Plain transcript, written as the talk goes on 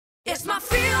It's my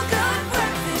feel-good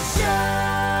breakfast show.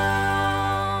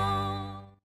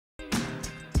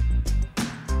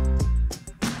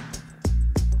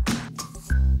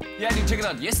 Yeah, dude, check it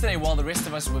out. Yesterday, while the rest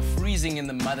of us were freezing in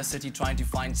the mother city trying to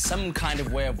find some kind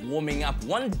of way of warming up,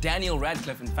 one Daniel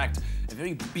Radcliffe, in fact, a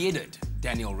very bearded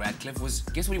Daniel Radcliffe,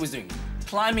 guess what he was doing?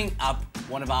 Climbing up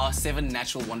one of our 7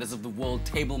 natural wonders of the world,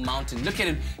 Table Mountain. Look at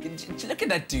him. Look at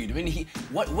that dude. I mean,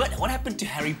 what happened to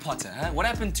Harry Potter, huh? What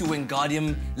happened to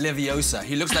Wingardium Leviosa?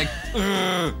 He looks like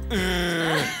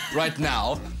right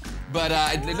now. But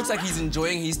it looks like he's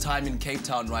enjoying his time in Cape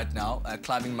Town right now,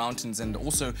 climbing mountains and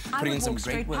also putting in some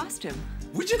great work. I would walk straight past him.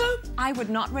 Would you though? I would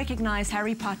not recognize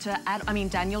Harry Potter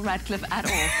Daniel Radcliffe at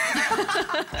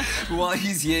all. While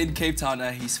he's here in Cape Town,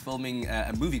 he's filming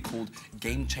a movie called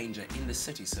Game Changer in the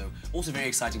city. So also very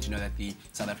exciting to know that the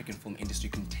South African film industry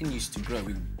continues to grow.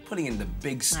 We're putting in the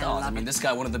big stars. I mean, this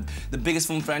guy, one of the biggest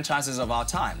film franchises of our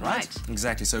time, right?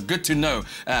 Exactly. So good to know.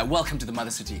 Welcome to the mother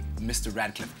city, Mr.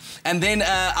 Radcliffe. And then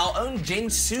our own Jen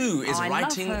Sue is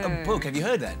writing a book. Have you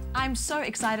heard that? I'm so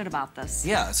excited about this.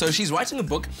 Yeah, so she's writing a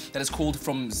book that is called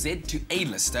From Z to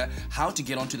A-Lister, How to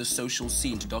Get Onto the Social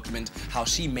Scene, to document how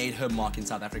she made her mark in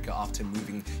South Africa after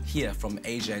moving here from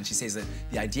Asia. And she says that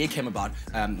the idea came about,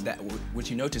 which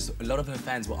you noticed, a lot of her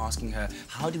fans were asking her,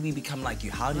 how did we become like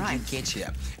you? How did you get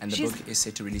here? And the book is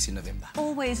set to release in November.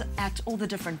 Always at all the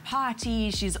different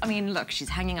parties. Look, she's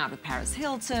hanging out with Paris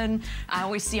Hilton. I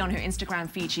always see on her Instagram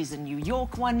feed she's in New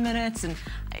York 1 minute. And,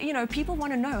 you know, people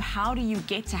want to know, how do you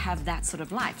get to have that sort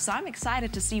of life? So I'm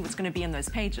excited to see what's going to be in those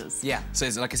pages. Yeah, so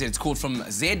like I said, it's called From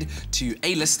Z to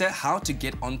A-Lister, How to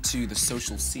Get Onto the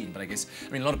Social Scene. But I guess,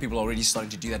 a lot of people are already starting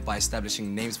to do that by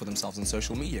establishing names for themselves on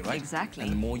social media, right? Exactly.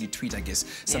 And the more you tweet, I guess,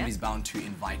 somebody's bound to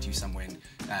invite you somewhere and,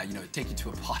 take you to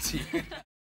a party.